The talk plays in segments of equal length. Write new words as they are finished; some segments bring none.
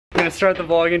gonna start the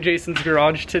vlog in Jason's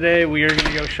garage today. We are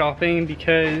gonna go shopping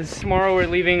because tomorrow we're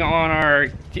leaving on our,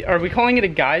 are we calling it a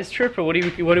guys trip or what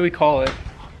do we call it?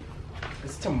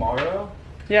 It's tomorrow?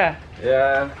 Yeah.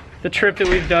 Yeah. The trip that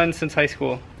we've done since high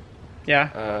school.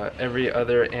 Yeah. Every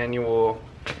other annual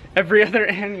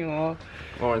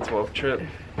Lawrence Wolf trip.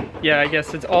 Yeah, I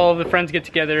guess it's all of the friends get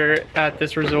together at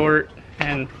this resort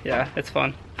and yeah, it's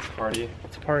fun. It's a party.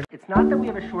 It's a party. It's not that we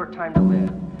have a short time to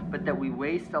live, but that we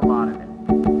waste a lot of it.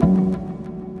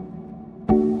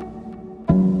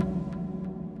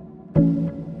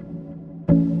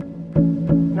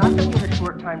 Not that we have a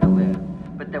short time to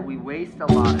live, but that we waste a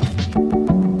lot of it.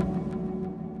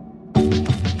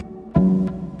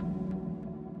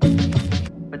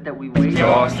 But that we waste So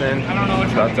Austin, I don't know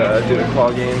what about to do the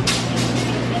claw game.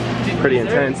 Pretty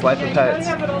intense, life of pets.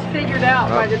 have it all figured out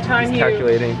by the time He's you...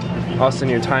 calculating. Austin,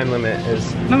 your time limit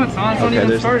is... No, it's not. It's not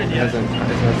even started yet. It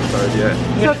hasn't started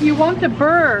yet. So if you want the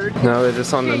bird, No, it's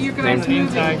just on the you're gonna name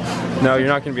have tag. to No, you're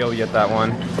not going to be able to get that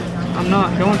one. I'm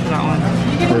not going for that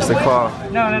one. There's the claw.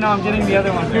 No, I'm getting the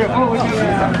other one. Here, oh,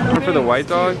 One for the white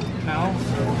dog? no.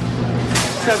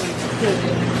 7, 6.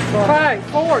 5,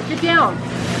 4, get down.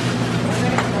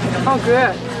 Oh,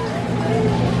 good.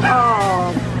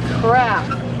 Oh,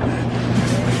 crap.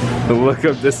 The look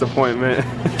of disappointment.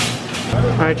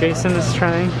 Alright, Jason is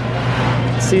trying.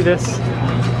 See this.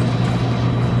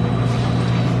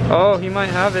 Oh, he might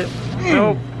have it.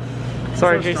 Nope.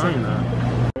 Sorry, Jason.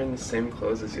 We're in the same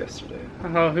clothes as yesterday.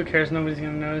 Oh, who cares? Nobody's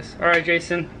gonna notice. Alright,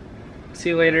 Jason. See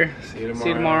you later. See you tomorrow. See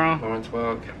you tomorrow. Lawrence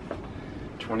Welk,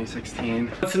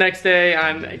 2016. It's the next day.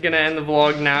 I'm gonna end the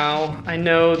vlog now. I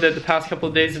know that the past couple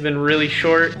of days have been really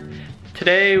short.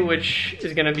 Today, which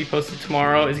is gonna be posted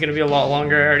tomorrow, is gonna be a lot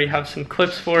longer. I already have some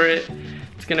clips for it.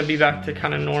 It's gonna be back to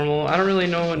kind of normal. I don't really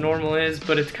know what normal is,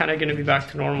 but it's kind of gonna be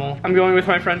back to normal. I'm going with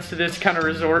my friends to this kind of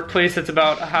resort place that's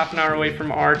about a half an hour away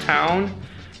from our town.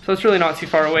 So it's really not too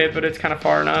far away, but it's kind of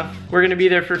far enough. We're gonna be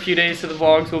there for a few days, so the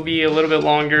vlogs will be a little bit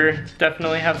longer.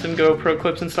 Definitely have some GoPro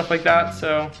clips and stuff like that.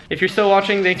 So if you're still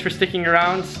watching, thanks for sticking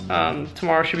around.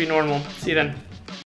 Tomorrow should be normal. See you then.